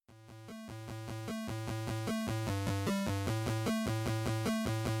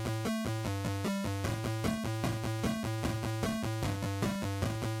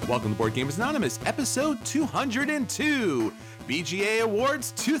Welcome to Board Gamers Anonymous, episode 202, BGA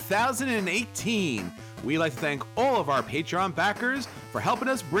Awards 2018. We'd like to thank all of our Patreon backers for helping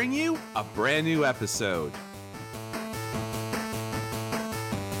us bring you a brand new episode.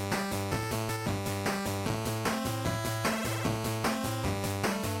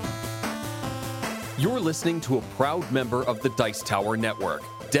 You're listening to a proud member of the Dice Tower Network,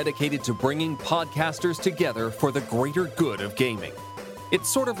 dedicated to bringing podcasters together for the greater good of gaming. It's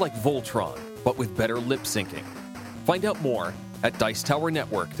sort of like Voltron, but with better lip syncing. Find out more at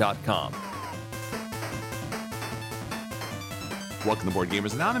dicetowernetwork.com. Welcome to Board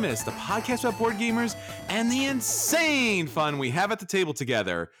Gamers Anonymous, the podcast about board gamers and the insane fun we have at the table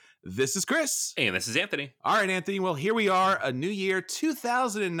together. This is Chris. And this is Anthony. All right, Anthony. Well, here we are, a new year,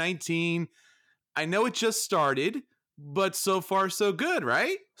 2019. I know it just started, but so far so good,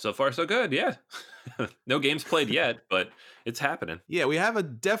 right? So far so good, yeah. No games played yet, but it's happening. Yeah, we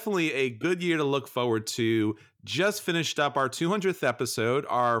have definitely a good year to look forward to. Just finished up our 200th episode,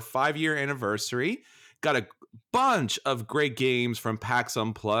 our 5-year anniversary. Got a bunch of great games from PAX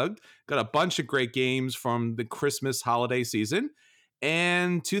Unplugged. Got a bunch of great games from the Christmas holiday season.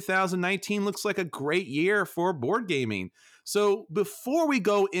 And 2019 looks like a great year for board gaming. So before we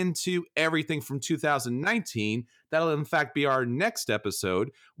go into everything from 2019, that'll in fact be our next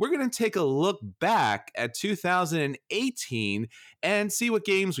episode, we're going to take a look back at 2018 and see what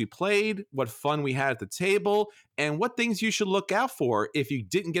games we played, what fun we had at the table, and what things you should look out for if you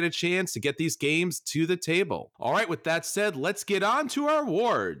didn't get a chance to get these games to the table. All right, with that said, let's get on to our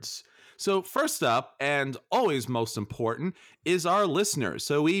awards. So first up, and always most important, is our listeners.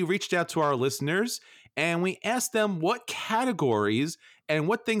 So we reached out to our listeners and we asked them what categories and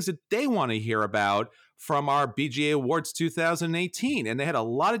what things that they want to hear about from our BGA Awards 2018. And they had a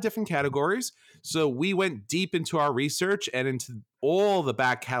lot of different categories. So we went deep into our research and into all the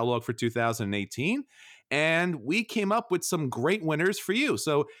back catalog for 2018. And we came up with some great winners for you.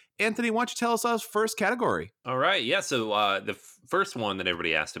 So Anthony, why don't you tell us our first category? All right, yeah, so the first one that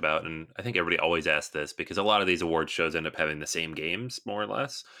everybody asked about, and I think everybody always asks this because a lot of these award shows end up having the same games, more or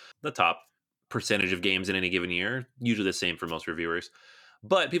less. The top percentage of games in any given year, usually the same for most reviewers.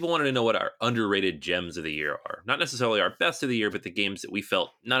 But people wanted to know what our underrated gems of the year are. Not necessarily our best of the year, but the games that we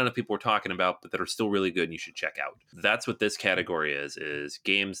felt not enough people were talking about, but that are still really good and you should check out. That's what this category is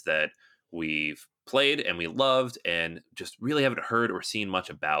games that we've played and we loved and just really haven't heard or seen much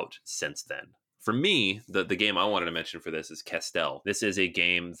about since then. For me, the game I wanted to mention for this is Castell. This is a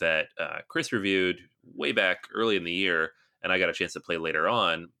game that Chris reviewed way back early in the year, and I got a chance to play later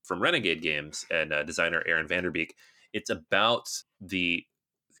on from Renegade Games and designer Aaron Vanderbeek. It's about the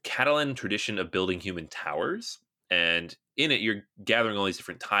Catalan tradition of building human towers. And in it, you're gathering all these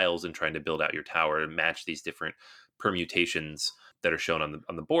different tiles and trying to build out your tower and match these different permutations that are shown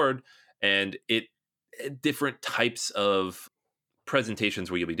on the board. And different types of presentations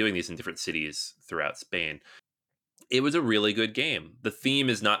where you'll be doing these in different cities throughout Spain. It was a really good game. The theme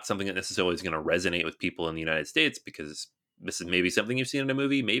is not something that necessarily is going to resonate with people in the United States because this is maybe something you've seen in a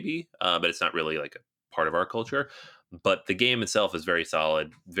movie, maybe, but it's not really like a part of our culture. But the game itself is very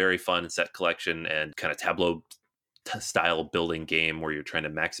solid, very fun set collection and kind of tableau style building game where you're trying to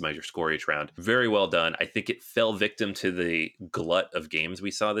maximize your score each round. Very well done. I think it fell victim to the glut of games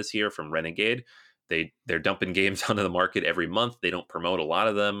we saw this year from Renegade. They're dumping games onto the market every month. They don't promote a lot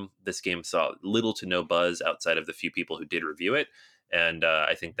of them. This game saw little to no buzz outside of the few people who did review it. And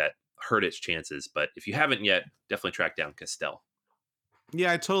I think that hurt its chances. But if you haven't yet, definitely track down Castell.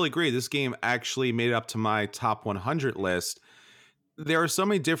 Yeah, I totally agree. This game actually made it up to my top 100 list. There are so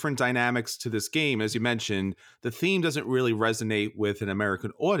many different dynamics to this game. As you mentioned, the theme doesn't really resonate with an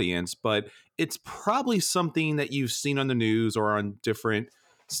American audience, but it's probably something that you've seen on the news or on different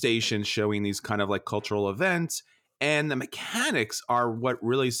stations showing these kind of like cultural events. And the mechanics are what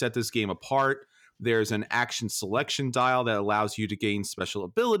really set this game apart. There's an action selection dial that allows you to gain special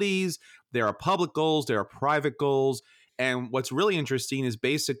abilities. There are public goals, there are private goals. And what's really interesting is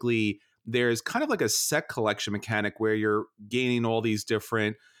basically there's kind of like a set collection mechanic where you're gaining all these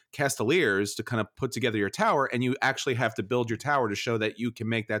different castelliers to kind of put together your tower. And you actually have to build your tower to show that you can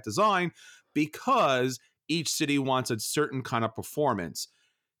make that design because each city wants a certain kind of performance.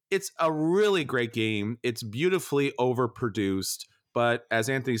 It's a really great game. It's beautifully overproduced. But as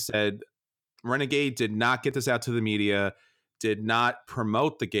Anthony said, Renegade did not get this out to the media, did not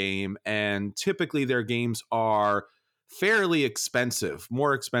promote the game. And typically their games are fairly expensive,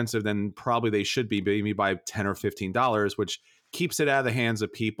 more expensive than probably they should be, maybe by $10 or $15, which keeps it out of the hands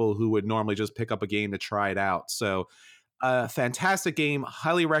of people who would normally just pick up a game to try it out. So fantastic game.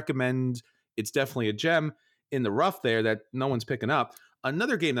 Highly recommend. It's definitely a gem in the rough there that no one's picking up.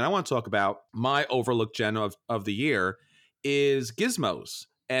 Another game that I want to talk about, my overlooked gem of the year, is Gizmos.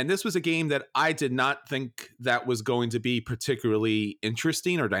 And this was a game that I did not think that was going to be particularly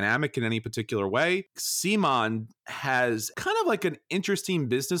interesting or dynamic in any particular way. Simon has kind of like an interesting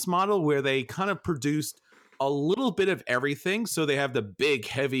business model where they kind of produced a little bit of everything. So they have the big,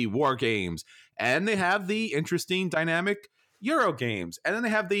 heavy war games, and they have the interesting, dynamic Euro games, and then they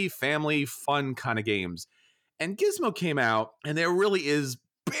have the family fun kind of games. And Gizmo came out, and there really is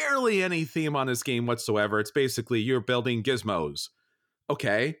barely any theme on this game whatsoever. It's basically you're building gizmos.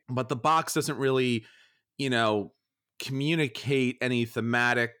 Okay, but the box doesn't really, you know, communicate any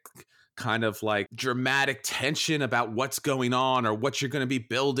thematic kind of like dramatic tension about what's going on or what you're going to be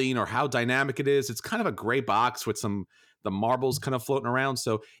building or how dynamic it is. It's kind of a gray box with some the marbles kind of floating around.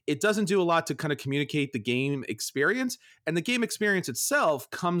 So it doesn't do a lot to kind of communicate the game experience. And the game experience itself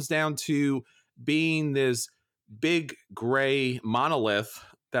comes down to being this big gray monolith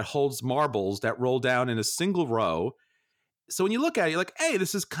that holds marbles that roll down in a single row. So when you look at it, you're like, hey,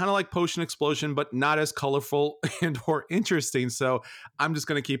 this is kind of like Potion Explosion, but not as colorful and or interesting. So I'm just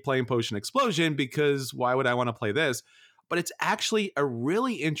going to keep playing Potion Explosion because why would I want to play this? But it's actually a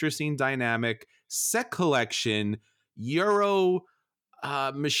really interesting dynamic set collection Euro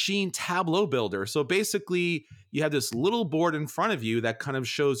machine tableau builder. So basically, you have this little board in front of you that kind of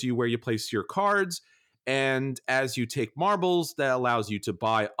shows you where you place your cards. And as you take marbles, that allows you to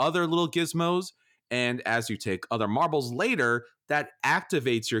buy other little gizmos. And as you take other marbles later, that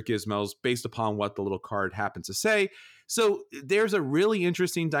activates your gizmos based upon what the little card happens to say. So there's a really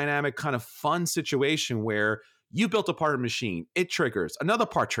interesting dynamic, kind of fun situation where you built a part of a machine, it triggers, another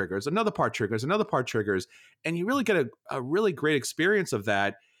part triggers, another part triggers, another part triggers, and you really get a really great experience of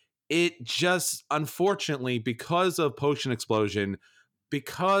that. It just, unfortunately, because of Potion Explosion,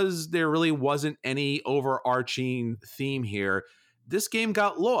 because there really wasn't any overarching theme here, this game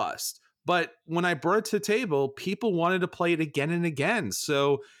got lost. But when I brought it to the table, people wanted to play it again and again.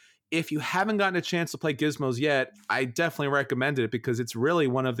 So if you haven't gotten a chance to play Gizmos yet, I definitely recommend it because it's really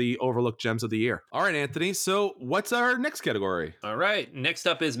one of the overlooked gems of the year. All right, Anthony. So what's our next category? All right. Next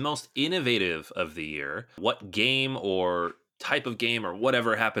up is most innovative of the year. What game or type of game or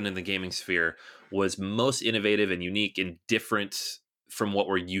whatever happened in the gaming sphere was most innovative and unique and different from what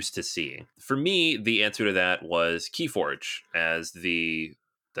we're used to seeing? For me, the answer to that was Keyforge as the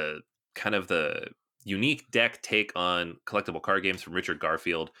kind of the unique deck take on collectible card games from Richard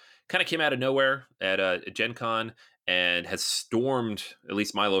Garfield. Kind of came out of nowhere at Gen Con and has stormed at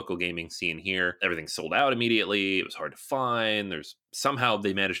least my local gaming scene here. Everything sold out immediately. It was hard to find. Somehow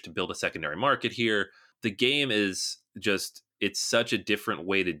they managed to build a secondary market here. The game is just, it's such a different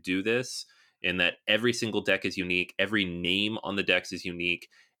way to do this in that every single deck is unique. Every name on the decks is unique.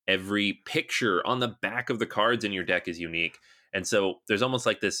 Every picture on the back of the cards in your deck is unique. And so there's almost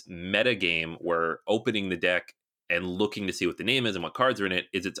like this meta game where opening the deck and looking to see what the name is and what cards are in it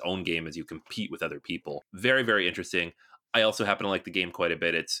is its own game as you compete with other people. Very, very interesting. I also happen to like the game quite a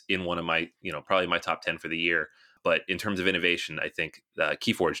bit. It's in one of my, probably my top 10 for the year. But in terms of innovation, I think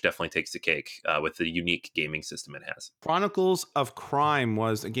Keyforge definitely takes the cake with the unique gaming system it has. Chronicles of Crime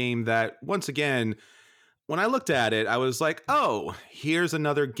was a game that, once again, when I looked at it, I was like, oh, here's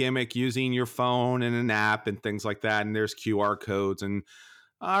another gimmick using your phone and an app and things like that. And there's QR codes. And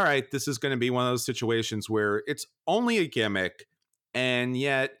all right, this is going to be one of those situations where it's only a gimmick and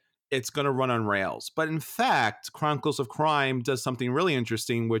yet it's going to run on rails. But in fact, Chronicles of Crime does something really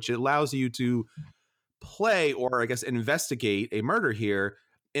interesting, which allows you to play, or I guess investigate, a murder here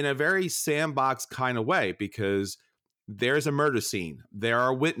in a very sandbox kind of way, because there's a murder scene, there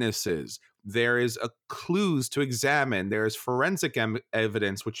are witnesses, there is a clues to examine, there's forensic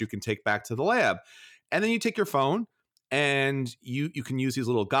evidence which you can take back to the lab, and then you take your phone and you can use these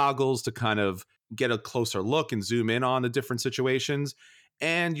little goggles to kind of get a closer look and zoom in on the different situations,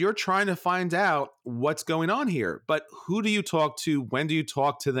 and you're trying to find out what's going on here. But who do you talk to? When do you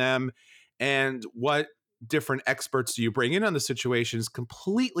talk to them? And what different experts do you bring in on the situation is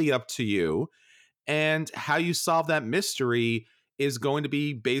completely up to you. And how you solve that mystery is going to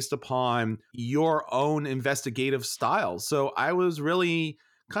be based upon your own investigative style. So I was really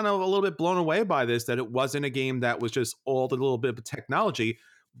kind of a little bit blown away by this, that it wasn't a game that was just all the little bit of technology,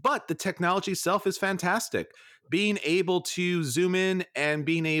 but the technology itself is fantastic. Being able to zoom in and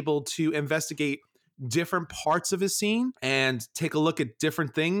being able to investigate different parts of a scene and take a look at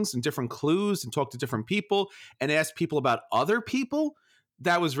different things and different clues and talk to different people and ask people about other people,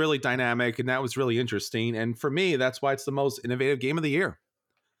 that was really dynamic and that was really interesting. And for me, that's why it's the most innovative game of the year.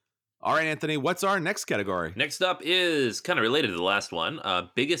 All right, Anthony, what's our next category? Next up is kind of related to the last one.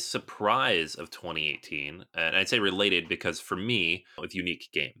 Biggest surprise of 2018, and I'd say related because for me, with unique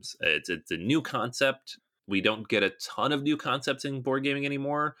games, it's a new concept. We don't get a ton of new concepts in board gaming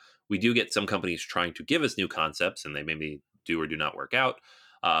anymore. We do get some companies trying to give us new concepts, and they maybe do or do not work out.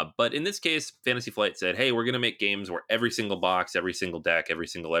 But in this case, Fantasy Flight said, "Hey, we're going to make games where every single box, every single deck, every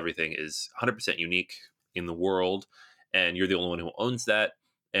single everything is 100% unique in the world, and you're the only one who owns that."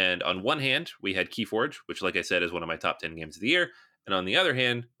 And on one hand, we had Keyforge, which, like I said, is one of my top 10 games of the year. And on the other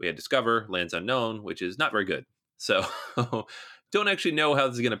hand, we had Discover, Lands Unknown, which is not very good. So don't actually know how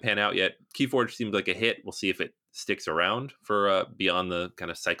this is going to pan out yet. Keyforge seemed like a hit. We'll see if it sticks around for beyond the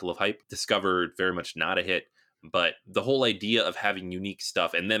kind of cycle of hype. Discover, very much not a hit. But the whole idea of having unique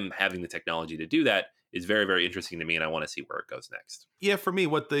stuff and them having the technology to do that is very, very interesting to me. And I want to see where it goes next. Yeah, for me,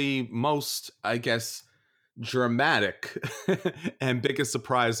 what the most, I guess, dramatic and biggest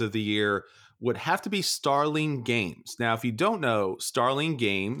surprise of the year would have to be Starling Games. Now, if you don't know, Starling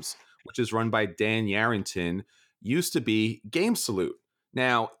Games, which is run by Dan Yarrington, used to be Game Salute.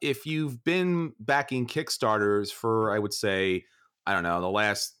 Now, if you've been backing Kickstarters for, I would say, I don't know, the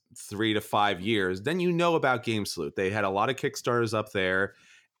last 3 to 5 years, then you know about Game Salute. They had a lot of Kickstarters up there,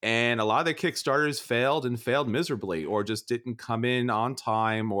 and a lot of their Kickstarters failed and failed miserably, or just didn't come in on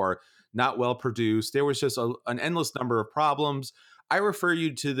time, or not well produced. There was just an endless number of problems. I refer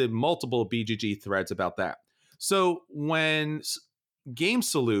you to the multiple BGG threads about that. So when Game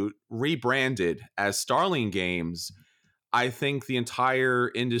Salute rebranded as Starling Games, I think the entire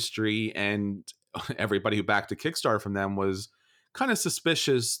industry and everybody who backed a Kickstarter from them was kind of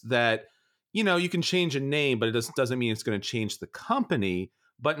suspicious that, you can change a name, but it doesn't mean it's going to change the company.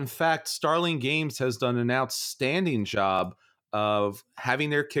 But in fact, Starling Games has done an outstanding job of having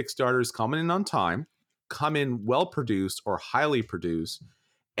their Kickstarters come in on time, come in well produced or highly produced,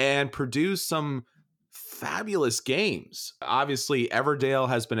 and produce some fabulous games. Obviously, Everdale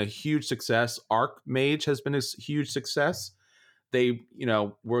has been a huge success. Archmage has been a huge success. They,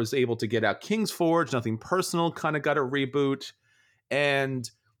 was able to get out King's Forge. Nothing Personal kind of got a reboot, and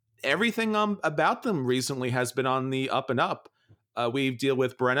everything about them recently has been on the up and up. We deal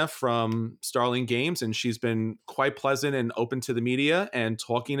with Brenna from Starling Games, and she's been quite pleasant and open to the media and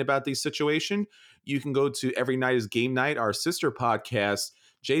talking about the situation. You can go to Every Night is Game Night, our sister podcast.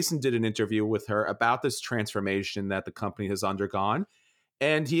 Jason did an interview with her about this transformation that the company has undergone,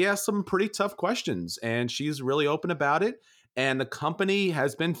 and he asked some pretty tough questions, and she's really open about it. And the company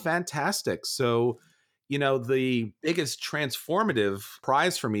has been fantastic. So, the biggest transformative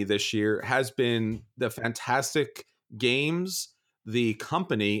prize for me this year has been the fantastic games, the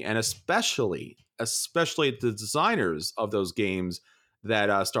company, and especially the designers of those games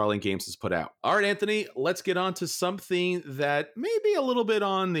that Starling Games has put out. All right, Anthony, let's get on to something that may be a little bit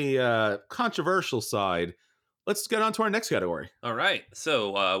on the controversial side. Let's get on to our next category. All right.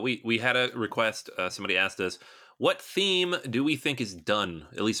 So we had a request. Somebody asked us, what theme do we think is done,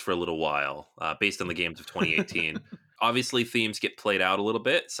 at least for a little while, based on the games of 2018? Obviously, themes get played out a little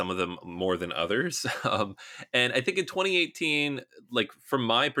bit, some of them more than others. And I think in 2018, like from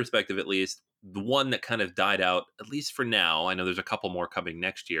my perspective at least, the one that kind of died out, at least for now, I know there's a couple more coming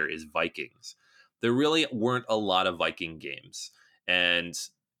next year, is Vikings. There really weren't a lot of Viking games. And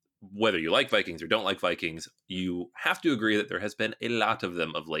whether you like Vikings or don't like Vikings, you have to agree that there has been a lot of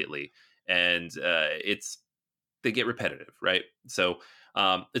them of lately. And they get repetitive, right? So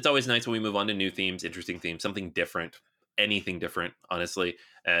it's always nice when we move on to new themes, interesting themes, something different, anything different, honestly.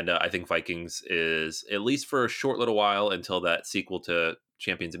 And I think Vikings is, at least for a short little while until that sequel to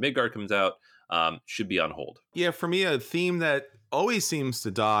Champions of Midgard comes out, should be on hold. Yeah, for me, a theme that always seems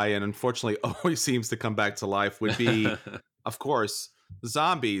to die and unfortunately always seems to come back to life would be, of course,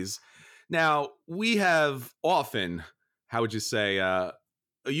 zombies. Now, we have often, how would you say,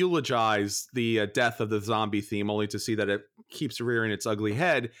 eulogize the death of the zombie theme, only to see that it keeps rearing its ugly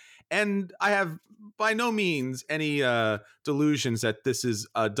head. And I have by no means any delusions that this is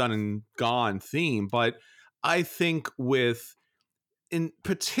a done and gone theme, but I think with, in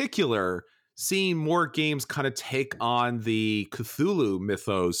particular, seeing more games kind of take on the Cthulhu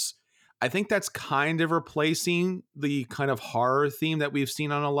mythos, I think that's kind of replacing the kind of horror theme that we've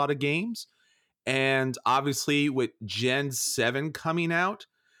seen on a lot of games. And obviously with Gen 7 coming out,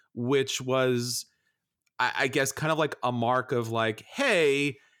 which was, I guess, kind of like a mark of like,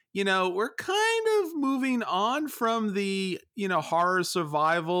 hey, we're kind of moving on from the, horror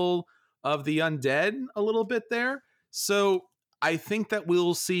survival of the undead a little bit there. So I think that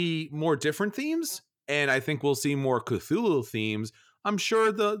we'll see more different themes, and I think we'll see more Cthulhu themes. I'm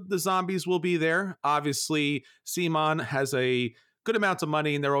sure the zombies will be there. Obviously, Simon has a good amounts of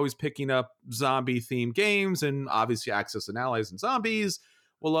money, and they're always picking up zombie themed games. And obviously, Axis and Allies and Zombies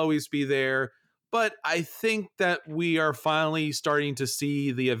will always be there. But I think that we are finally starting to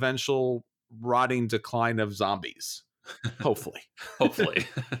see the eventual rotting decline of zombies. Hopefully. Hopefully.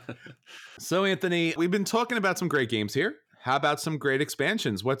 So, Anthony, we've been talking about some great games here. How about some great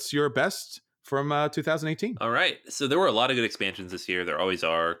expansions? What's your best from 2018? All right. So there were a lot of good expansions this year. There always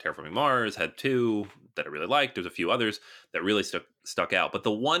are. Terraforming Mars had two that I really liked. There's a few others that really stuck out. But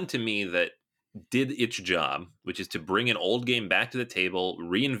the one to me that did its job, which is to bring an old game back to the table,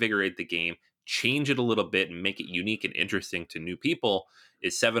 reinvigorate the game, change it a little bit, and make it unique and interesting to new people,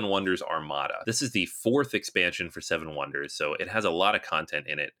 is Seven Wonders Armada. This is the fourth expansion for Seven Wonders, so it has a lot of content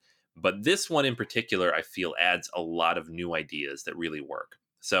in it. But this one in particular, I feel, adds a lot of new ideas that really work.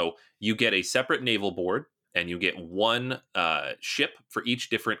 So you get a separate naval board, and you get one ship for each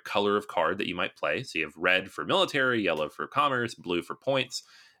different color of card that you might play. So you have red for military, yellow for commerce, blue for points,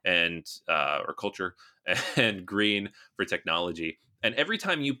 and or culture, and green for technology. And every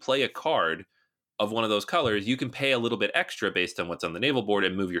time you play a card of one of those colors, you can pay a little bit extra based on what's on the naval board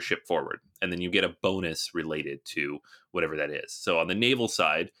and move your ship forward. And then you get a bonus related to whatever that is. So on the naval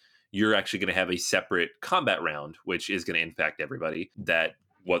side, you're actually going to have a separate combat round, which is going to impact everybody. That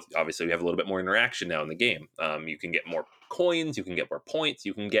was obviously we have a little bit more interaction now in the game. You can get more coins, you can get more points,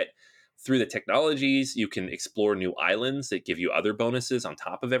 you can get through the technologies, you can explore new islands that give you other bonuses on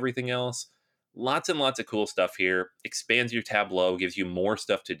top of everything else. Lots and lots of cool stuff here. Expands your tableau, gives you more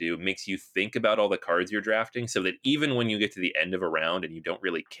stuff to do, makes you think about all the cards you're drafting so that even when you get to the end of a round and you don't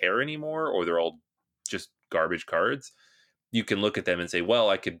really care anymore, or they're all just garbage cards, you can look at them and say, well,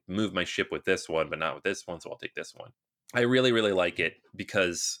 I could move my ship with this one, but not with this one, so I'll take this one. I really, really like it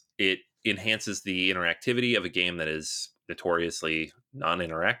because it enhances the interactivity of a game that is notoriously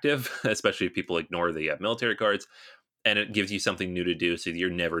non-interactive, especially if people ignore the military cards, and it gives you something new to do so you're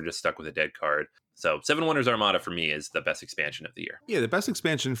never just stuck with a dead card. So Seven Wonders Armada for me is the best expansion of the year. Yeah, the best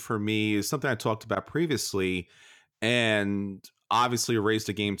expansion for me is something I talked about previously, and obviously raised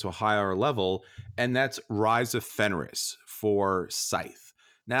the game to a higher level, and that's Rise of Fenris for Scythe.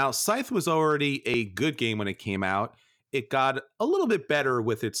 Now, Scythe was already a good game when it came out. It got a little bit better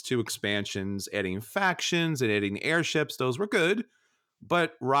with its two expansions, adding factions and adding airships. Those were good.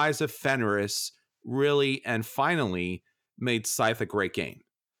 But Rise of Fenris really and finally made Scythe a great game.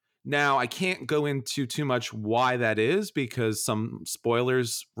 Now, I can't go into too much why that is because some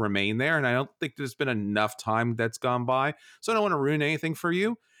spoilers remain there, and I don't think there's been enough time that's gone by. So I don't want to ruin anything for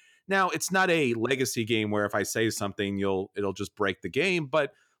you. Now, it's not a legacy game where if I say something, it'll just break the game.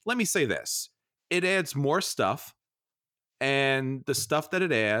 But let me say this. It adds more stuff, and the stuff that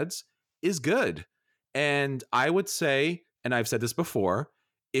it adds is good. And I would say, and I've said this before,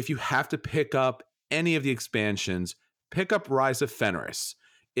 if you have to pick up any of the expansions, pick up Rise of Fenris.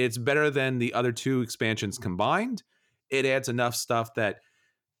 It's better than the other two expansions combined. It adds enough stuff that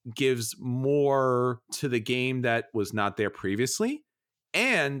gives more to the game that was not there previously.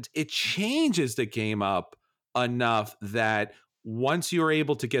 And it changes the game up enough that once you're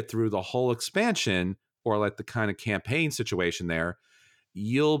able to get through the whole expansion, or like the kind of campaign situation there,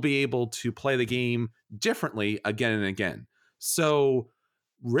 you'll be able to play the game differently again and again. So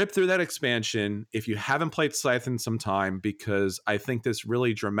rip through that expansion if you haven't played Scythe in some time, because I think this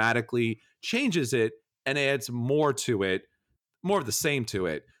really dramatically changes it and adds more to it, more of the same to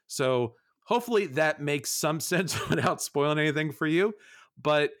it. So hopefully that makes some sense without spoiling anything for you.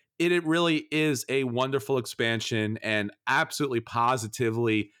 But it really is a wonderful expansion and absolutely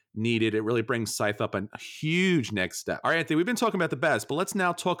positively needed. It really brings Scythe up a huge next step. All right, Anthony, we've been talking about the best, but let's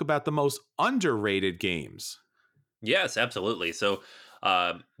now talk about the most underrated games. Yes, absolutely. So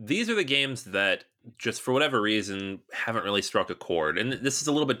these are the games that just for whatever reason haven't really struck a chord. And this is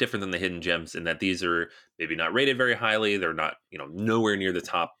a little bit different than the hidden gems in that these are maybe not rated very highly. They're not, nowhere near the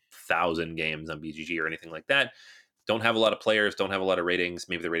top 1,000 games on BGG or anything like that. Don't have a lot of players, don't have a lot of ratings.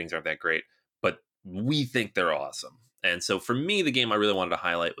 Maybe the ratings aren't that great, but we think they're awesome. And so for me, the game I really wanted to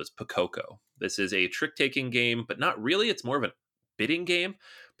highlight was Pakoko. This is a trick-taking game, but not really. It's more of a bidding game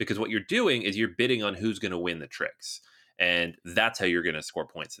because what you're doing is you're bidding on who's going to win the tricks. And that's how you're going to score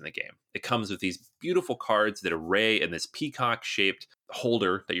points in the game. It comes with these beautiful cards that array in this peacock-shaped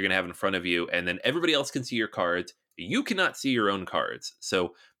holder that you're going to have in front of you. And then everybody else can see your cards. You cannot see your own cards.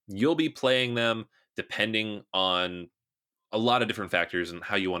 So you'll be playing them depending on a lot of different factors and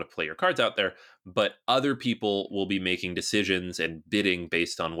how you want to play your cards out there, but other people will be making decisions and bidding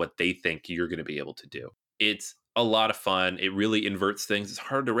based on what they think you're going to be able to do. It's a lot of fun. It really inverts things. It's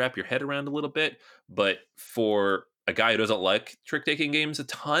hard to wrap your head around a little bit, but for a guy who doesn't like trick-taking games a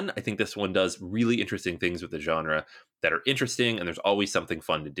ton, I think this one does really interesting things with the genre. that are interesting, and there's always something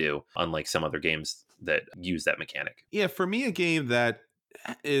fun to do, unlike some other games that use that mechanic. Yeah, for me, a game that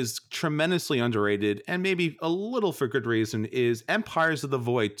is tremendously underrated and maybe a little for good reason is Empires of the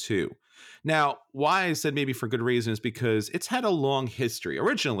Void 2. Now, why I said maybe for good reason is because it's had a long history.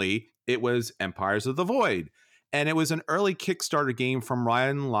 Originally, it was Empires of the Void, and it was an early Kickstarter game from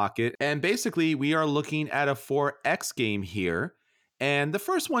Ryan Lockett. And basically, we are looking at a 4X game here. And the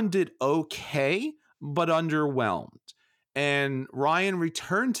first one did okay, but underwhelmed. And Ryan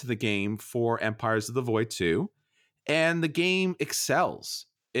returned to the game for Empires of the Void 2, and the game excels.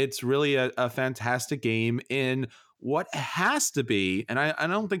 It's really a fantastic game in what has to be, and I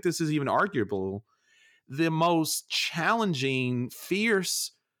don't think this is even arguable, the most challenging,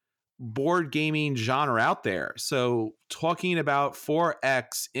 fierce board gaming genre out there. So, talking about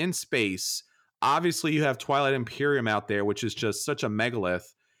 4X in space, obviously you have Twilight Imperium out there, which is just such a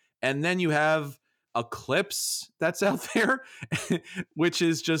megalith. And then you have Eclipse that's out there, which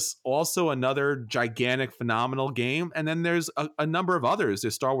is just also another gigantic, phenomenal game. And then there's a number of others.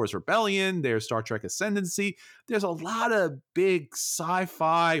 There's Star Wars Rebellion, there's Star Trek Ascendancy. There's a lot of big sci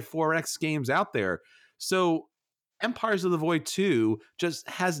fi 4X games out there. So, Empires of the Void 2 just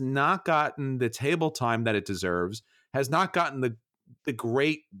has not gotten the table time that it deserves, has not gotten the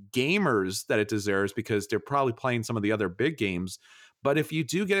great gamers that it deserves because they're probably playing some of the other big games. But if you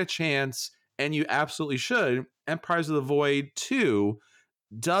do get a chance, and you absolutely should, Empires of the Void 2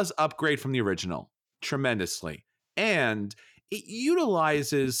 does upgrade from the original tremendously. And it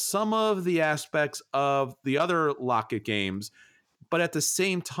utilizes some of the aspects of the other Lockett games, but at the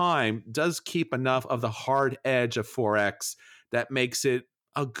same time does keep enough of the hard edge of 4X that makes it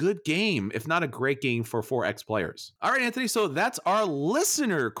a good game, if not a great game for 4X players. All right, Anthony, so that's our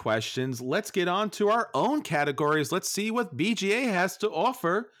listener questions. Let's get on to our own categories. Let's see what BGA has to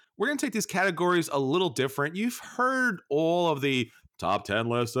offer. We're going to take these categories a little different. You've heard all of the top 10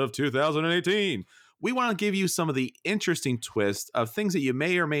 lists of 2018. We want to give you some of the interesting twists of things that you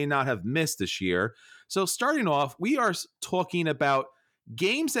may or may not have missed this year. So starting off, we are talking about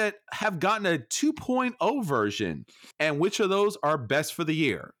games that have gotten a 2.0 version and which of those are best for the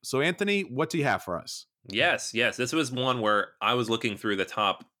year. So Anthony, what do you have for us? Yes, yes. This was one where I was looking through the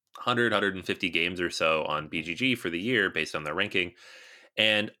top 150 games or so on BGG for the year based on their ranking.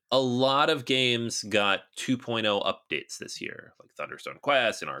 And a lot of games got 2.0 updates this year, like Thunderstone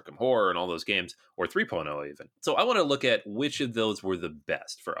Quest and Arkham Horror and all those games, or 3.0 even. So I want to look at which of those were the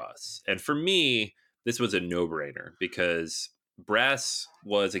best for us. And for me, this was a no-brainer because Brass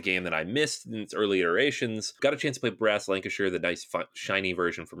was a game that I missed in its early iterations. Got a chance to play Brass Lancashire, the nice, fun, shiny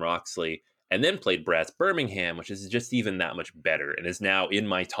version from Roxley, and then played Brass Birmingham, which is just even that much better and is now in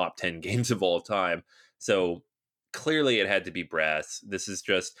my top 10 games of all time. So clearly it had to be Brass. This is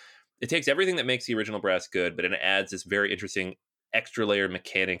just, it takes everything that makes the original Brass good, but it adds this very interesting extra layer of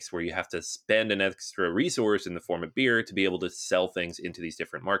mechanics where you have to spend an extra resource in the form of beer to be able to sell things into these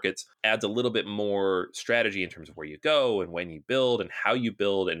different markets. Adds a little bit more strategy in terms of where you go and when you build and how you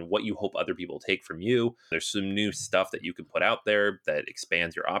build and what you hope other people take from you. There's some new stuff that you can put out there that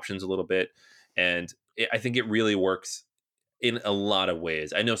expands your options a little bit. And I think it really works in a lot of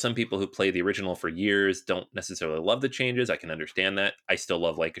ways. I know some people who play the original for years don't necessarily love the changes. I can understand that. I still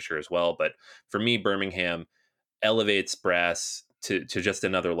love Lancashire as well. But for me, Birmingham elevates Brass to just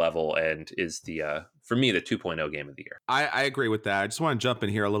another level and is the for me the 2.0 game of the year. I agree with that. I just want to jump in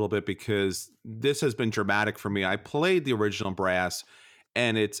here a little bit because this has been dramatic for me. I played the original Brass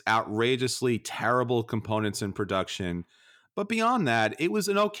and it's outrageously terrible components in production. But beyond that, it was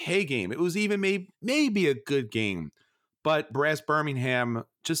an okay game. It was even maybe a good game. But Brass Birmingham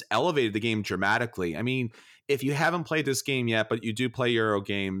just elevated the game dramatically. I mean, if you haven't played this game yet, but you do play Euro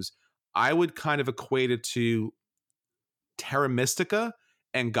games, I would kind of equate it to Terra Mystica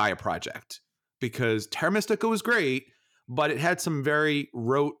and Gaia Project, because Terra Mystica was great, but it had some very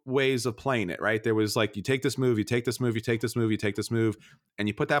rote ways of playing it, right? There was like, you take this move, you take this move, you take this move, you take this move, and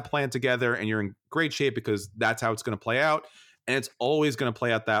you put that plan together and you're in great shape because that's how it's going to play out. And it's always going to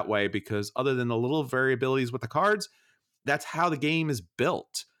play out that way because other than the little variabilities with the cards, that's how the game is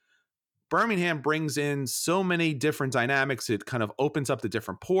built. Birmingham brings in so many different dynamics. It kind of opens up the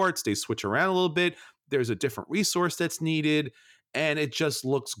different ports. They switch around a little bit. There's a different resource that's needed, and it just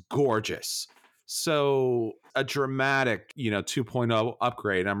looks gorgeous. So a dramatic, 2.0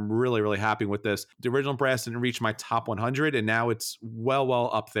 upgrade. I'm really, really happy with this. The original Brass didn't reach my top 100, and now it's well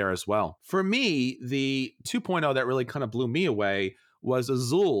up there as well. For me, the 2.0 that really kind of blew me away was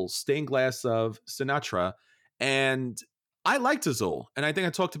Azul, Stained Glass of Sinatra. And I liked Azul, and I think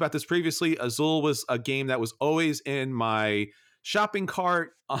I talked about this previously. Azul was a game that was always in my shopping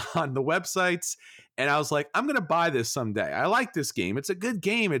cart on the websites, And I was like, I'm going to buy this someday. I like this game. It's a good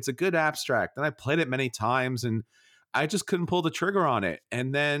game. It's a good abstract. And I played it many times and I just couldn't pull the trigger on it.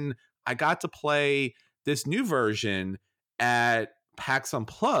 And then I got to play this new version at PAX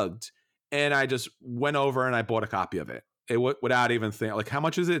Unplugged. And I just went over and I bought a copy of it. Without even thinking, like, how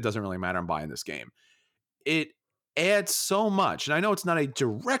much is it? It doesn't really matter. I'm buying this game. It adds so much. And I know it's not a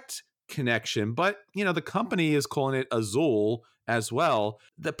direct connection, but the company is calling it Azul as well.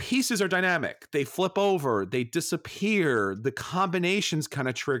 The pieces are dynamic. They flip over, they disappear, the combinations kind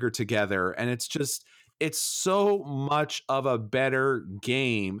of trigger together. And it's so much of a better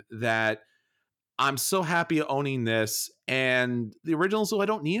game that I'm so happy owning this. And the original Azul, I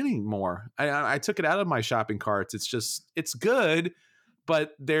don't need anymore. I took it out of my shopping carts. It's good,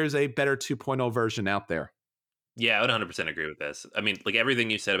 but there's a better 2.0 version out there. Yeah, I would 100% agree with this. I mean, like everything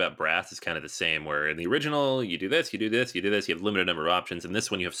you said about Brass is kind of the same, where in the original, you do this, you do this, you do this, you have a limited number of options. And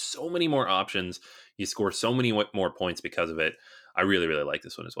this one, you have so many more options. You score so many more points because of it. I really, really like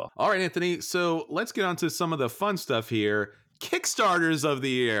this one as well. All right, Anthony. So let's get on to some of the fun stuff here. Kickstarters of the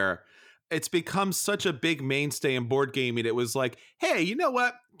year. It's become such a big mainstay in board gaming. It was like, hey, you know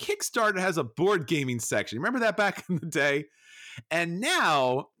what? Kickstarter has a board gaming section. Remember that back in the day? And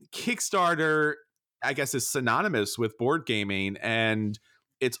now Kickstarter, I guess, is synonymous with board gaming, and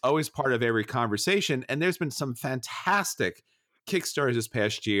it's always part of every conversation. And there's been some fantastic Kickstarters this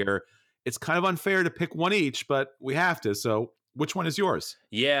past year. It's kind of unfair to pick one each, but we have to. So which one is yours?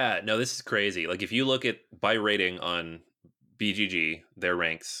 Yeah, no, this is crazy. Like if you look at by rating on BGG, their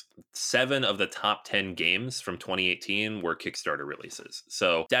ranks, 7 of the top 10 games from 2018 were Kickstarter releases.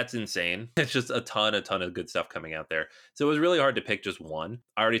 So that's insane. It's just a ton of good stuff coming out there. So it was really hard to pick just one.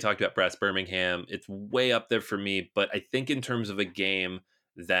 I already talked about Brass Birmingham. It's way up there for me, but I think in terms of a game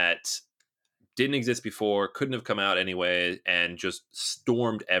that didn't exist before, couldn't have come out anyway, and just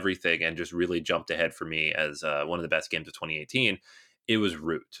stormed everything and just really jumped ahead for me as one of the best games of 2018, it was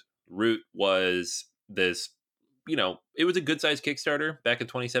Root. Root was this, it was a good sized Kickstarter back in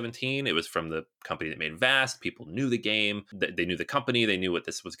 2017. It was from the company that made Vast. People knew the game, they knew the company, they knew what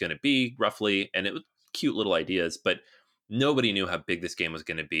this was going to be roughly, and it was cute little ideas, but nobody knew how big this game was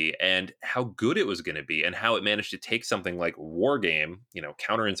going to be and how good it was going to be and how it managed to take something like Wargame,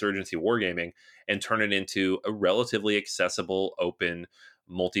 counterinsurgency wargaming, and turn it into a relatively accessible, open,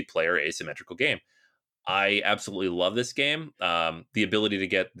 multiplayer asymmetrical game. I absolutely love this game. The ability to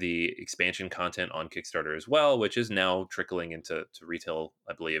get the expansion content on Kickstarter as well, which is now trickling into retail,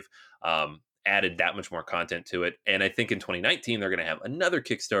 I believe, added that much more content to it. And I think in 2019, they're going to have another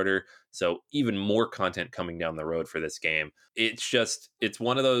Kickstarter. So even more content coming down the road for this game. It's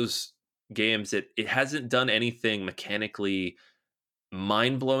one of those games that it hasn't done anything mechanically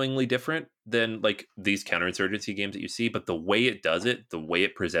mind-blowingly different than like these counterinsurgency games that you see, but the way it does it, the way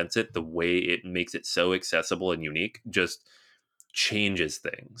it presents it, the way it makes it so accessible and unique just changes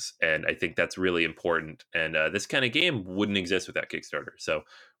things. And I think that's really important. And this kind of game wouldn't exist without Kickstarter. So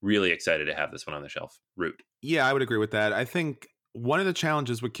really excited to have this one on the shelf. Root. Yeah, I would agree with that. I think one of the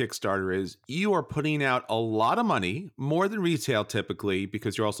challenges with Kickstarter is you are putting out a lot of money, more than retail typically,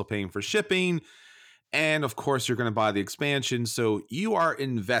 because you're also paying for shipping. And of course, you're going to buy the expansion. So you are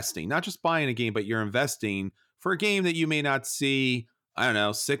investing, not just buying a game, but you're investing for a game that you may not see, I don't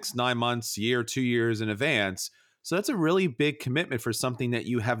know, 6, 9 months, year, 2 years in advance. So that's a really big commitment for something that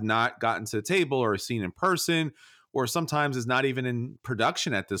you have not gotten to the table or seen in person, or sometimes is not even in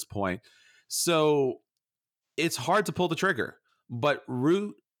production at this point. So it's hard to pull the trigger. But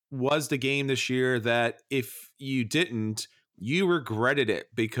Root was the game this year that if you didn't, you regretted it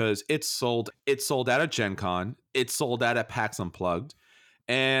because it sold out at Gen Con, it sold out at PAX Unplugged,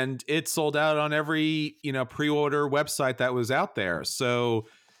 and it sold out on every, pre-order website that was out there. So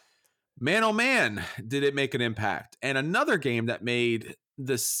man, oh man, did it make an impact. And another game that made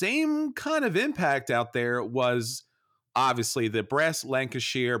the same kind of impact out there was obviously the Brass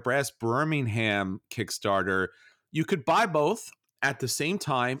Lancashire, Brass Birmingham Kickstarter. You could buy both at the same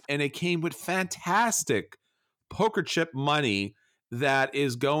time, and it came with fantastic poker chip money that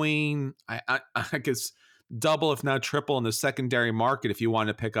is going, I guess, double, if not triple, in the secondary market if you want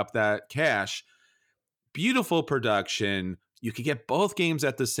to pick up that cash. Beautiful production. You could get both games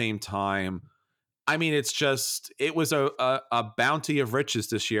at the same time. I mean, it was a bounty of riches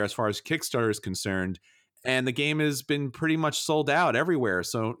this year as far as Kickstarter is concerned. And the game has been pretty much sold out everywhere.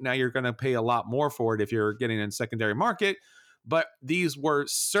 So now you're going to pay a lot more for it if you're getting in secondary market. But these were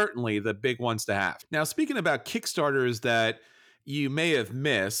certainly the big ones to have. Now, speaking about Kickstarters that you may have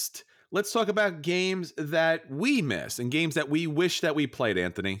missed, let's talk about games that we miss and games that we wish that we played,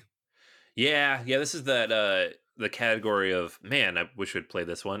 Anthony. Yeah. This is that the category of, man, I wish we'd play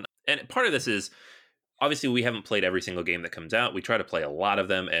this one. And part of this is obviously we haven't played every single game that comes out. We try to play a lot of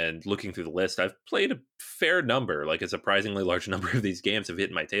them, and looking through the list, I've played a fair number, like a surprisingly large number of these games have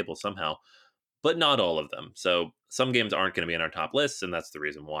hit my table somehow, but not all of them. So some games aren't going to be on our top lists, and that's the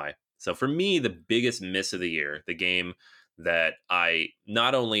reason why. So for me, the biggest miss of the year, the game that I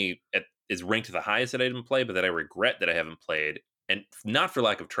not only is ranked the highest that I didn't play, but that I regret that I haven't played, and not for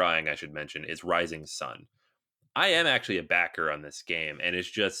lack of trying, I should mention, is Rising Sun. I am actually a backer on this game, and it's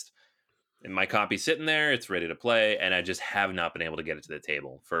just my copy's sitting there, it's ready to play, and I just have not been able to get it to the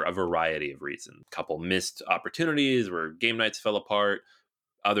table for a variety of reasons. A couple missed opportunities where game nights fell apart.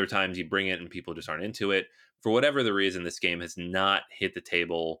 Other times you bring it and people just aren't into it. For whatever the reason, this game has not hit the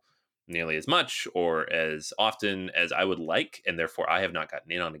table nearly as much or as often as I would like, and therefore I have not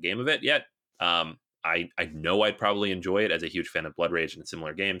gotten in on a game of it yet. I know I'd probably enjoy it as a huge fan of Blood Rage and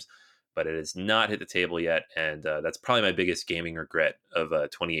similar games, but it has not hit the table yet, and that's probably my biggest gaming regret of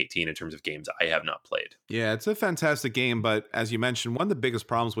 2018 in terms of games I have not played. Yeah, it's a fantastic game, but as you mentioned, one of the biggest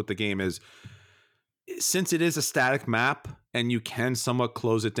problems with the game is since it is a static map and you can somewhat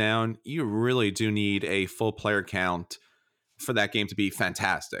close it down, you really do need a full player count for that game to be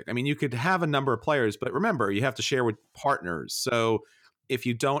fantastic. I mean, you could have a number of players, but remember, you have to share with partners. So if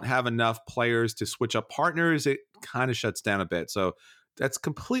you don't have enough players to switch up partners, it kind of shuts down a bit. So that's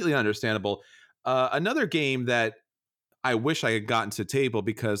completely understandable. Another game that I wish I had gotten to the table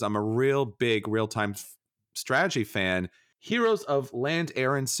because I'm a real big real-time strategy fan, Heroes of Land,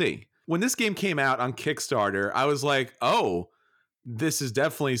 Air, and Sea. When this game came out on Kickstarter, I was like, oh, this is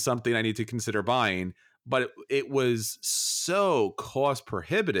definitely something I need to consider buying. But it was so cost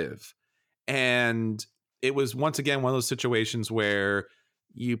prohibitive. And it was once again one of those situations where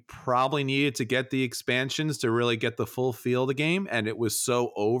you probably needed to get the expansions to really get the full feel of the game. And it was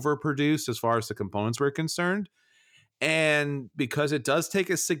so overproduced as far as the components were concerned. And because it does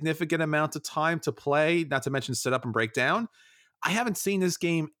take a significant amount of time to play, not to mention set up and break down, I haven't seen this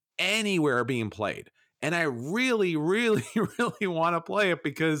game anywhere being played. And I really, really, really want to play it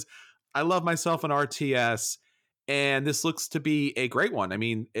because I love myself an RTS. And this looks to be a great one. I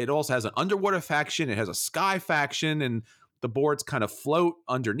mean, it also has an underwater faction, it has a sky faction, and the boards kind of float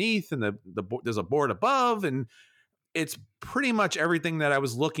underneath, and there's a board above, and it's pretty much everything that I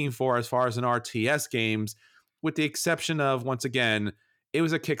was looking for as far as an RTS games, with the exception of, once again, it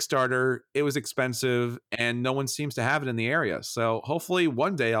was a Kickstarter, it was expensive, and no one seems to have it in the area. So hopefully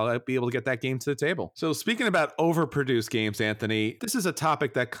one day I'll be able to get that game to the table. So speaking about overproduced games, Anthony, this is a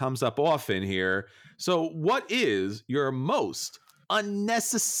topic that comes up often here. So what is your most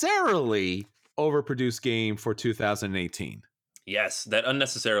unnecessarily overproduced game for 2018? Yes, that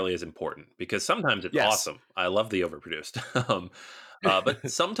unnecessarily is important because sometimes it's Yes. awesome. I love the overproduced.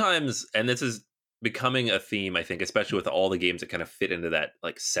 But sometimes, and this is becoming a theme, I think, especially with all the games that kind of fit into that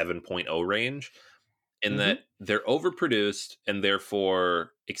like 7.0 range, in Mhm. that they're overproduced and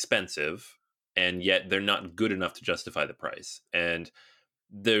therefore expensive, and yet they're not good enough to justify the price. And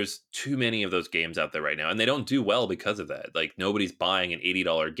there's too many of those games out there right now, and they don't do well because of that. Like nobody's buying an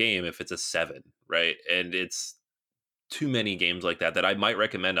 $80 game if it's a 7, right? And it's too many games like that I might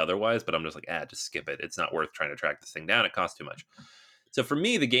recommend otherwise, but I'm just like, just skip it. It's not worth trying to track this thing down. It costs too much. So for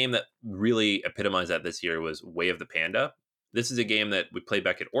me, the game that really epitomized that this year was Way of the Panda. This is a game that we played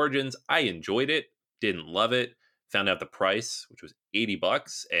back at Origins. I enjoyed it, didn't love it. Found out the price, which was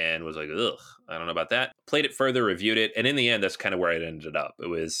 $80, and was like, ugh, I don't know about that. Played it further, reviewed it, and in the end, that's kind of where it ended up. It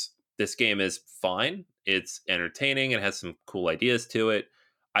was, this game is fine. It's entertaining. It has some cool ideas to it.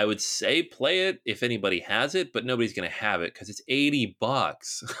 I would say play it if anybody has it, but nobody's going to have it because it's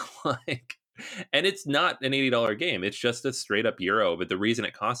 $80. Like, and it's not an $80 game. It's just a straight up Euro. But the reason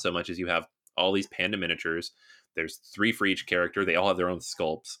it costs so much is you have all these panda miniatures. There's 3 for each character. They all have their own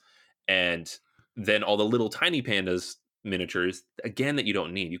sculpts. And then all the little tiny pandas miniatures, again, that you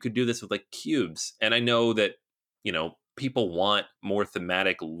don't need. You could do this with like cubes. And I know that, people want more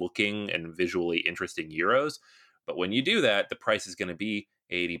thematic looking and visually interesting Euros. But when you do that, the price is going to be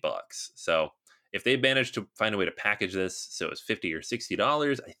 $80. So if they managed to find a way to package this so it was $50 or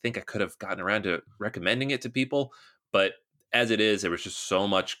 $60, I think I could have gotten around to recommending it to people. But as it is, there was just so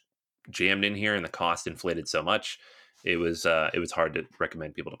much jammed in here, and the cost inflated so much. It was hard to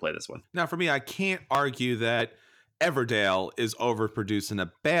recommend people to play this one. Now, for me, I can't argue that Everdale is overproduced in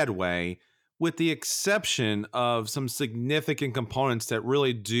a bad way, with the exception of some significant components that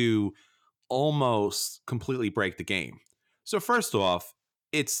really do almost completely break the game. So first off,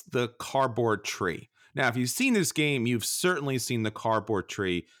 it's the cardboard tree. Now, if you've seen this game, you've certainly seen the cardboard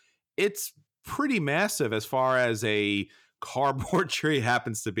tree. It's pretty massive as far as a cardboard tree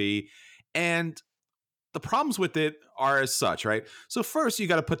happens to be. And the problems with it are as such, right? So first, you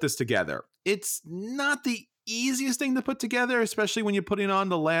got to put this together. It's not the easiest thing to put together, especially when you're putting on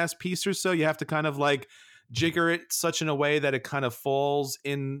the last piece or so. You have to kind of like jigger it such in a way that it kind of falls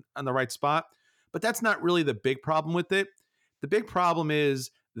in on the right spot. But that's not really the big problem with it. The big problem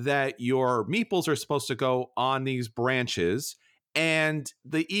is that your meeples are supposed to go on these branches. And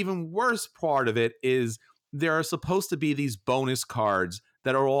the even worse part of it is there are supposed to be these bonus cards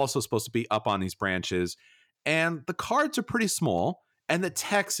that are also supposed to be up on these branches. And the cards are pretty small, and the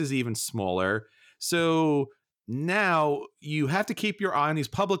text is even smaller. So now you have to keep your eye on these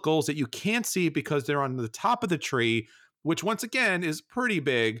public goals that you can't see because they're on the top of the tree, which once again is pretty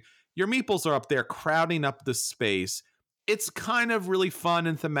big. Your meeples are up there crowding up the space. It's kind of really fun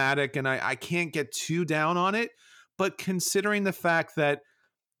and thematic, and I can't get too down on it. But considering the fact that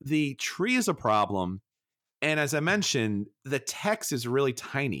the tree is a problem, and as I mentioned, the text is really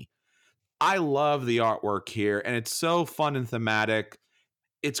tiny. I love the artwork here, and it's so fun and thematic.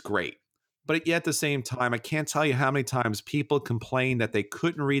 It's great. But yet at the same time, I can't tell you how many times people complain that they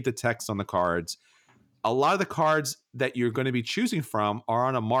couldn't read the text on the cards. A lot of the cards that you're going to be choosing from are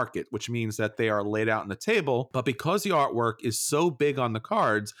on a market, which means that they are laid out on the table. But because the artwork is so big on the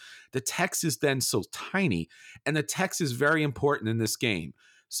cards, the text is then so tiny. And the text is very important in this game.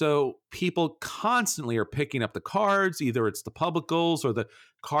 So people constantly are picking up the cards. Either it's the public goals or the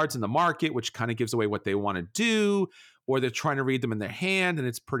cards in the market, which kind of gives away what they want to do, or they're trying to read them in their hand, and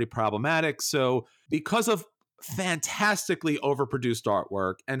it's pretty problematic. So because of fantastically overproduced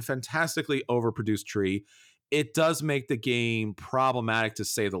artwork and fantastically overproduced tree, it does make the game problematic to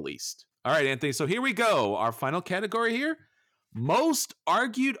say the least. All right, Anthony. So here we go. Our final category here: most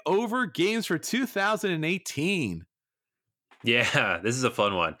argued over games for 2018. Yeah, this is a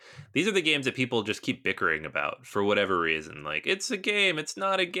fun one. These are the games that people just keep bickering about for whatever reason. Like, it's a game, it's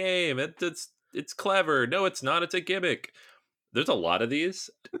not a game. It's clever. No, it's not. It's a gimmick. There's a lot of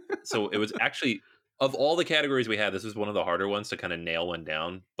these. So it was actually, of all the categories we had, this was one of the harder ones to kind of nail one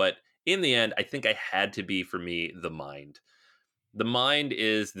down. But in the end, I think I had to be, for me, The Mind. The Mind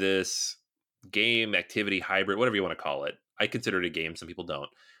is this game, activity, hybrid, whatever you want to call it. I consider it a game. Some people don't.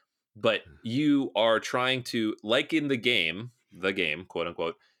 But you are trying to, like in the game, quote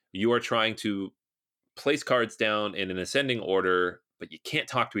unquote, you are trying to place cards down in an ascending order, but you can't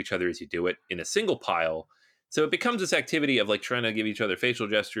talk to each other as you do it in a single pile. So it becomes this activity of like trying to give each other facial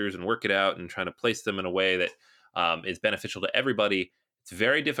gestures and work it out and trying to place them in a way that is beneficial to everybody. It's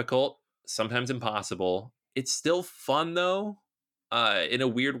very difficult, sometimes impossible. It's still fun though, in a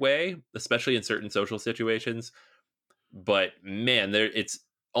weird way, especially in certain social situations. But man, it's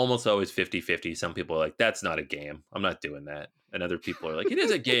almost always 50-50. Some people are like, that's not a game, I'm not doing that. And other people are like, it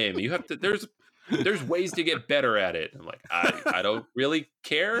is a game, you have to, there's ways to get better at it. I'm like, I don't really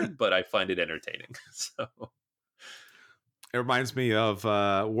care, but I find it entertaining. So It reminds me of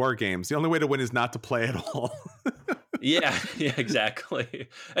war games. The only way to win is not to play at all. yeah, exactly.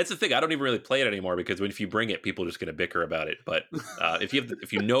 That's the thing. I don't even really play it anymore because if you bring it, people are just going to bicker about it. But if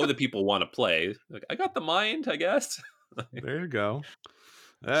you know that people want to play, like, I got The Mind, I guess. There you go.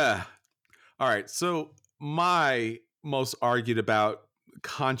 All right. So my most argued about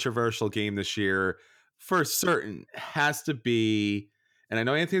controversial game this year, for certain, has to be, and I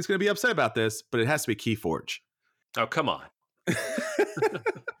know Anthony's going to be upset about this, but it has to be Keyforge. Oh, come on.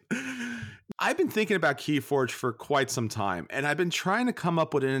 I've been thinking about Keyforge for quite some time, and I've been trying to come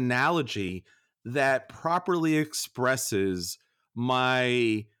up with an analogy that properly expresses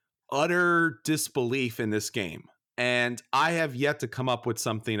my utter disbelief in this game. And I have yet to come up with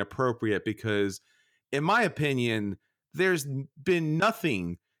something appropriate because, in my opinion, there's been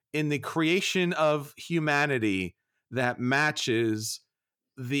nothing in the creation of humanity that matches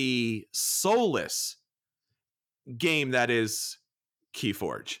the soulless game that is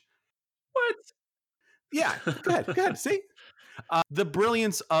Keyforge. What? Yeah, go ahead. See? The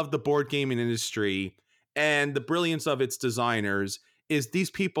brilliance of the board gaming industry and the brilliance of its designers is these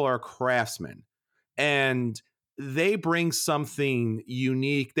people are craftsmen, and they bring something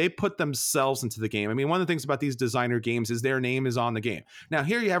unique. They put themselves into the game. I mean, one of the things about these designer games is their name is on the game. Now,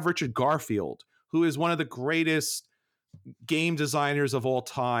 here you have Richard Garfield, who is one of the greatest game designers of all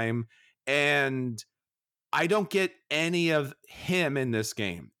time, and I don't get any of him in this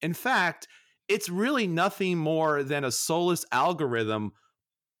game. In fact, it's really nothing more than a soulless algorithm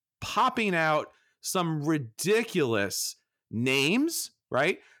popping out some ridiculous names,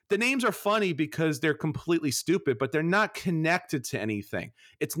 right? The names are funny because they're completely stupid, but they're not connected to anything.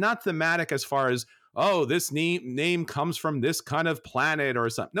 It's not thematic as far as, oh, this name comes from this kind of planet or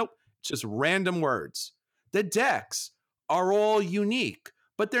something. Nope, it's just random words. The decks are all unique,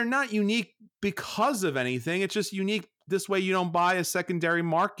 but they're not unique because of anything. It's just unique. This way you don't buy a secondary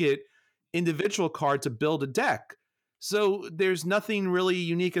market individual card to build a deck. So there's nothing really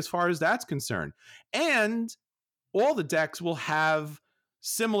unique as far as that's concerned. And all the decks will have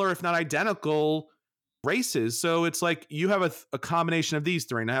similar, if not identical, races. So it's like you have a combination of these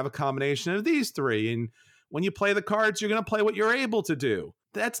three, and I have a combination of these three. And when you play the cards, you're going to play what you're able to do.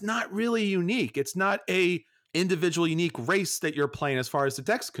 That's not really unique. It's not a individual unique race that you're playing as far as the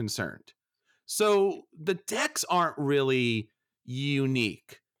deck's concerned. So the decks aren't really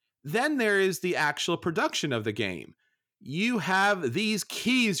unique. Then there is the actual production of the game. You have these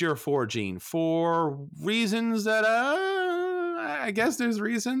keys you're forging for reasons that I guess there's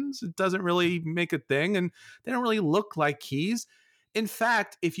reasons. It doesn't really make a thing, and they don't really look like keys. In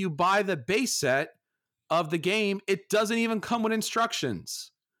fact, if you buy the base set of the game, it doesn't even come with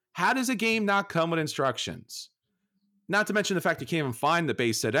instructions. How does a game not come with instructions? Not to mention the fact you can't even find the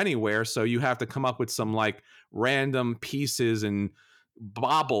base set anywhere, so you have to come up with some like random pieces and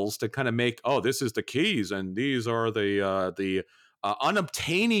baubles to kind of make, oh, this is the keys and these are the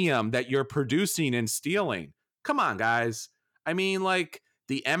unobtainium that you're producing and stealing. Come on, guys. I mean, like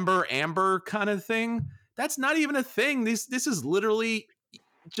the Ember Amber kind of thing. That's not even a thing. This is literally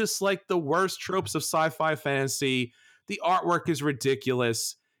just like the worst tropes of sci-fi fantasy. The artwork is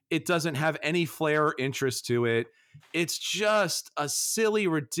ridiculous. It doesn't have any flair or interest to it. It's just a silly,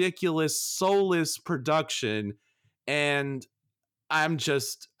 ridiculous, soulless production. And I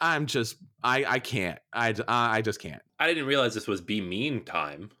can't. I just can't. I didn't realize this was Be Mean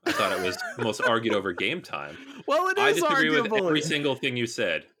time. I thought it was most argued over game time. Well, it I is disagree arguable. with every single thing you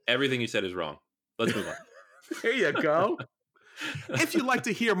said. Everything you said is wrong. Let's move on. There you go. If you'd like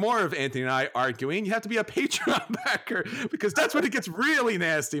to hear more of Anthony and I arguing, you have to be a Patreon backer because that's when it gets really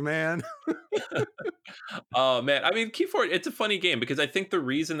nasty, man. Oh, man. I mean, Keyforge, it's a funny game because I think the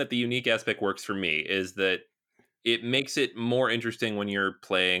reason that the unique aspect works for me is that it makes it more interesting when you're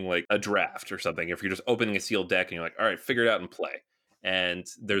playing like a draft or something. If you're just opening a sealed deck and you're like, all right, figure it out and play. And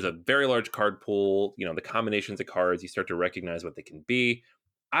there's a very large card pool, you know, the combinations of cards, you start to recognize what they can be.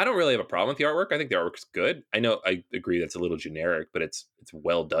 I don't really have a problem with the artwork. I think the artwork's good. I know I agree that's a little generic, but it's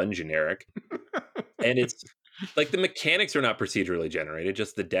well done generic. And it's like the mechanics are not procedurally generated,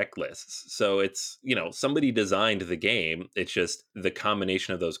 just the deck lists. So it's, you know, somebody designed the game. It's just the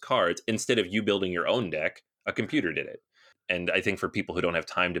combination of those cards. Instead of you building your own deck, a computer did it. And I think for people who don't have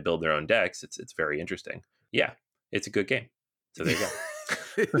time to build their own decks, it's very interesting. Yeah, it's a good game. So there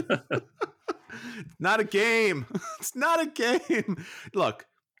you go. Not a game. It's not a game. Look,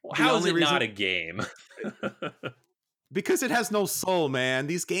 how is it not a game? Because it has no soul, man.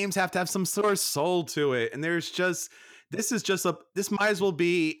 These games have to have some sort of soul to it. And this might as well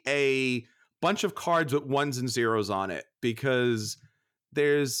be a bunch of cards with ones and zeros on it because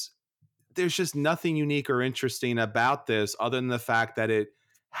there's just nothing unique or interesting about this other than the fact that it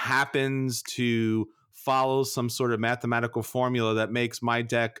happens to follow some sort of mathematical formula that makes my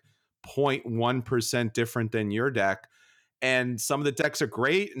deck 0.1% different than your deck. And some of the decks are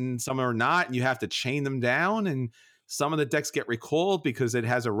great and some are not, and you have to chain them down. And some of the decks get recalled because it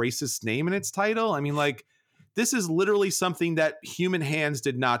has a racist name in its title. I mean, like, this is literally something that human hands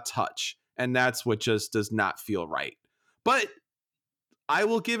did not touch. And that's what just does not feel right. But I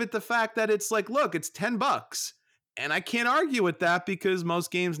will give it the fact that it's like, look, it's $10. And I can't argue with that because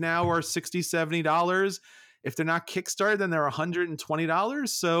most games now are $60, $70. If they're not Kickstarter, then they're $120.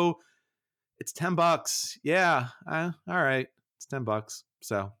 So it's $10. Yeah. All right. It's $10.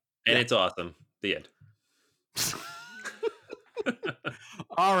 So. And yeah. It's awesome. The end.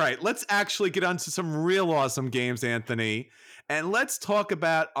 All right. Let's actually get on to some real awesome games, Anthony. And let's talk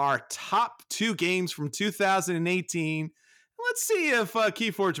about our top 2 games from 2018. Let's see if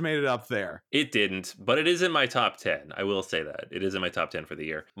Keyforge made it up there. It didn't, but it is in my top 10. I will say that. It is in my top 10 for the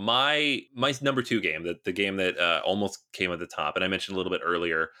year. My number 2 game, the game that almost came at the top, and I mentioned a little bit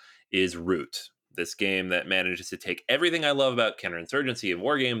earlier, is Root. This game that manages to take everything I love about counterinsurgency and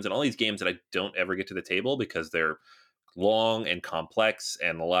war games and all these games that I don't ever get to the table because they're long and complex,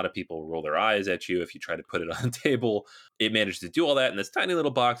 and a lot of people roll their eyes at you if you try to put it on the table. It managed to do all that in this tiny little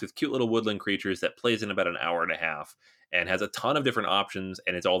box with cute little woodland creatures that plays in about an hour and a half and has a ton of different options,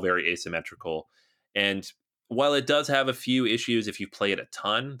 and it's all very asymmetrical. And while it does have a few issues if you play it a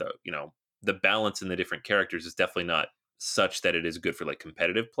ton, the balance in the different characters is definitely not such that it is good for like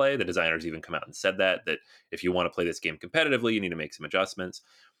competitive play. The designers even come out and said that if you want to play this game competitively, you need to make some adjustments.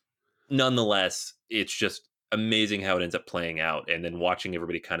 Nonetheless, it's just amazing how it ends up playing out, and then watching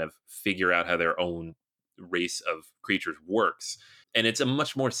everybody kind of figure out how their own race of creatures works. And it's a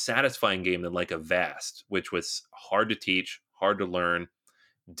much more satisfying game than like a Vast, which was hard to teach, hard to learn,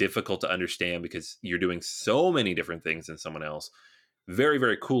 difficult to understand because you're doing so many different things than someone else. Very,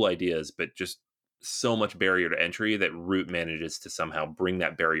 very cool ideas, but just so much barrier to entry that Root manages to somehow bring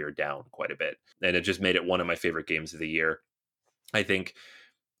that barrier down quite a bit. And it just made it one of my favorite games of the year. I think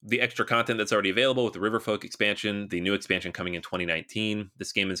the extra content that's already available with the Riverfolk expansion, the new expansion coming in 2019,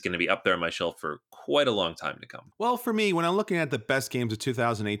 this game is going to be up there on my shelf for quite a long time to come. Well, for me, when I'm looking at the best games of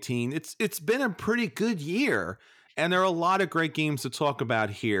 2018, it's been a pretty good year. And there are a lot of great games to talk about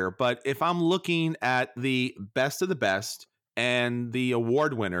here. But if I'm looking at the best of the best and the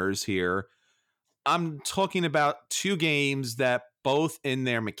award winners here, I'm talking about two games that both in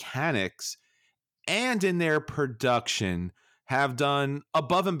their mechanics and in their production have done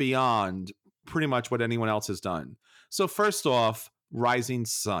above and beyond pretty much what anyone else has done. So, first off, Rising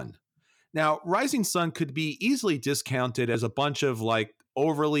Sun. Now, Rising Sun could be easily discounted as a bunch of like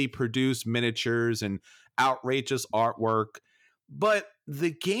overly produced miniatures and outrageous artwork, but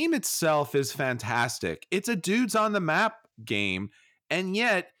the game itself is fantastic. It's a dudes on the map game, and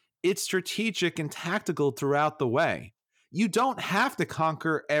yet it's strategic and tactical throughout the way. You don't have to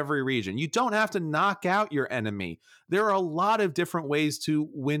conquer every region. You don't have to knock out your enemy. There are a lot of different ways to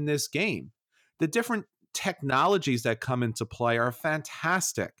win this game. The different technologies that come into play are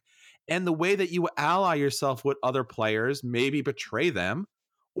fantastic, and the way that you ally yourself with other players, maybe betray them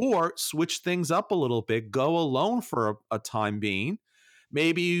or switch things up a little bit, go alone for a time being.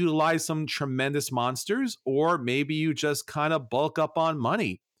 Maybe you utilize some tremendous monsters, or maybe you just kind of bulk up on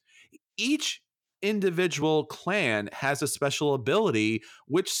money. Each individual clan has a special ability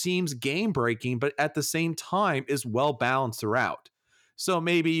which seems game breaking, but at the same time is well balanced throughout. So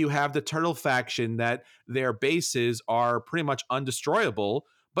maybe you have the turtle faction that their bases are pretty much undestroyable,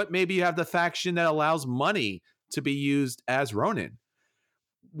 but maybe you have the faction that allows money to be used as Ronin.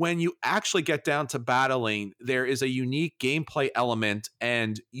 When you actually get down to battling, there is a unique gameplay element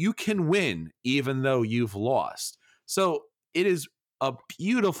and you can win even though you've lost. So it is a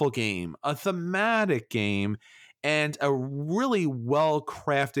beautiful game, a thematic game, and a really well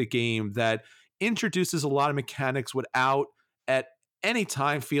crafted game that introduces a lot of mechanics without at any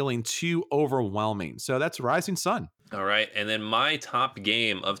time feeling too overwhelming. So that's Rising Sun. All right. And then my top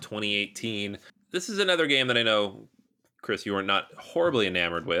game of 2018. This is another game that I know, Chris, you are not horribly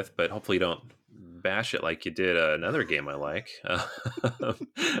enamored with, but hopefully you don't bash it like you did another game I like.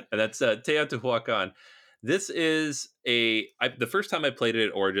 And that's Teotihuacan. This is the first time I played it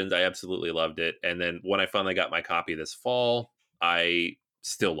at Origins, I absolutely loved it. And then when I finally got my copy this fall, I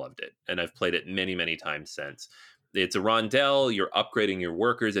still loved it. And I've played it many, many times since. It's a rondel. You're upgrading your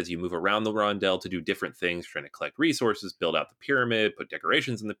workers as you move around the rondel to do different things, trying to collect resources, build out the pyramid, put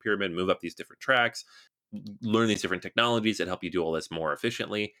decorations in the pyramid, move up these different tracks, learn these different technologies that help you do all this more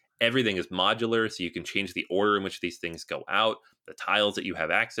efficiently. Everything is modular, so you can change the order in which these things go out, the tiles that you have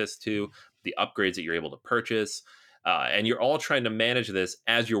access to, the upgrades that you're able to purchase. And you're all trying to manage this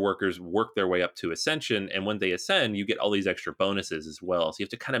as your workers work their way up to ascension. And when they ascend, you get all these extra bonuses as well. So you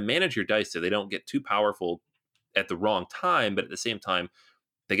have to kind of manage your dice so they don't get too powerful at the wrong time, but at the same time,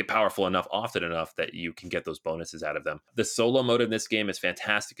 they get powerful enough often enough that you can get those bonuses out of them. The solo mode in this game is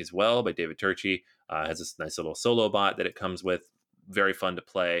fantastic as well by David Turchi. Has this nice little solo bot that it comes with. Very fun to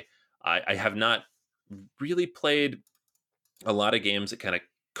play. I have not really played a lot of games that kind of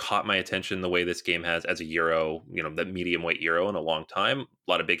caught my attention the way this game has as a Euro, that medium weight Euro in a long time.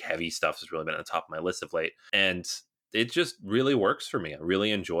 A lot of big heavy stuff has really been on the top of my list of late. And it just really works for me. I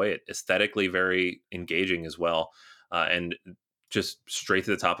really enjoy it. Aesthetically very engaging as well. And just straight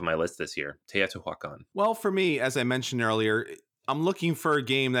to the top of my list this year, Teotihuacan. Well, for me, as I mentioned earlier, I'm looking for a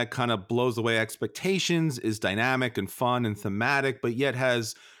game that kind of blows away expectations, is dynamic and fun and thematic, but yet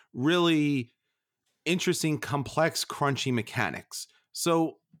has really interesting, complex, crunchy mechanics.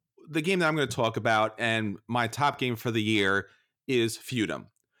 So the game that I'm going to talk about and my top game for the year is Feudum.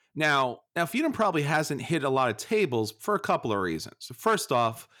 Now, Feudum probably hasn't hit a lot of tables for a couple of reasons. First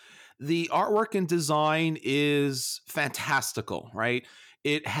off, the artwork and design is fantastical, right?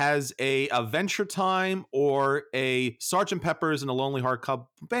 It has a Adventure Time or a Sergeant Pepper's and a Lonely Heart Club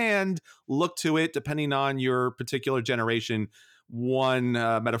Band look to it, depending on your particular generation. One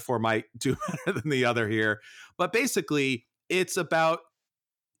metaphor might do better than the other here. But basically, it's about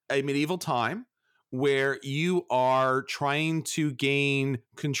a medieval time where you are trying to gain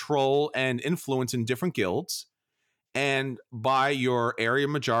control and influence in different guilds, and by your area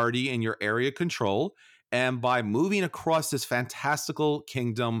majority and your area control, and by moving across this fantastical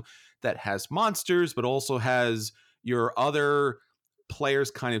kingdom that has monsters, but also has your other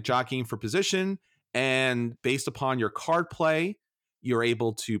players kind of jockeying for position. And based upon your card play, you're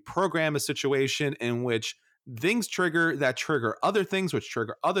able to program a situation in which things trigger that trigger other things, which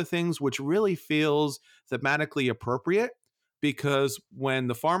trigger other things, which really feels thematically appropriate. because when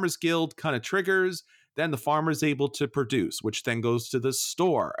the Farmers Guild kind of triggers, then the farmer is able to produce, which then goes to the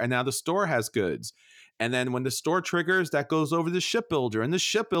store. And now the store has goods. And then when the store triggers, that goes over to the shipbuilder, and the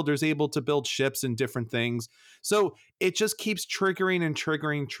shipbuilder is able to build ships and different things. So it just keeps triggering and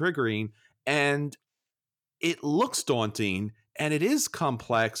triggering. And it looks daunting and it is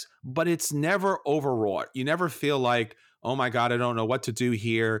complex, but it's never overwrought. You never feel like, oh my God, I don't know what to do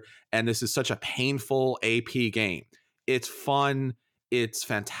here. And this is such a painful AP game. It's fun. It's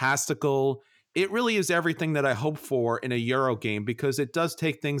fantastical. It really is everything that I hope for in a Euro game, because it does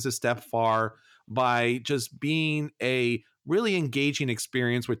take things a step far by just being a really engaging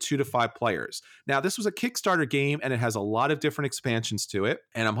experience with 2 to 5 players. Now, this was a Kickstarter game and it has a lot of different expansions to it.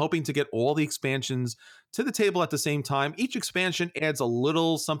 And I'm hoping to get all the expansions to the table at the same time. Each expansion adds a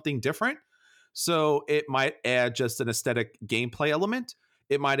little something different. So it might add just an aesthetic gameplay element.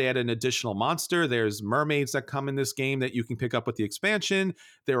 It might add an additional monster. There's mermaids that come in this game that you can pick up with the expansion.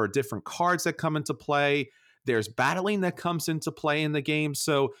 There are different cards that come into play. There's battling that comes into play in the game.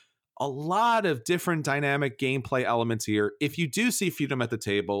 So a lot of different dynamic gameplay elements here. If you do see Feudum at the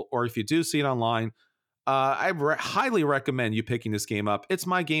table, or if you do see it online, highly recommend you picking this game up. It's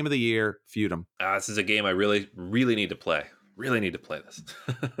my game of the year, Feudum. This is a game I really, really need to play. Really need to play this.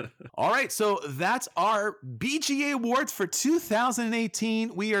 All right, so that's our BGA Awards for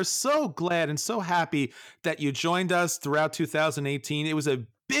 2018. We are so glad and so happy that you joined us throughout 2018. It was a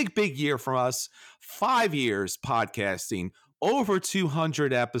big, big year for us. 5 years podcasting, over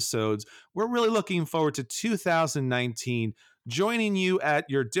 200 episodes. We're really looking forward to 2019, joining you at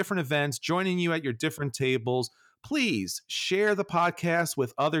your different events, joining you at your different tables. Please share the podcast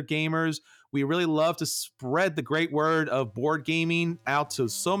with other gamers. We really love to spread the great word of board gaming out to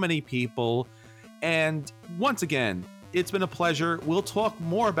so many people. And once again, it's been a pleasure. We'll talk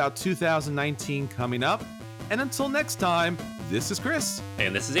more about 2019 coming up. And until next time, this is Chris.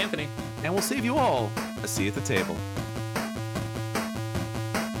 And this is Anthony. And we'll save you all a seat at the table.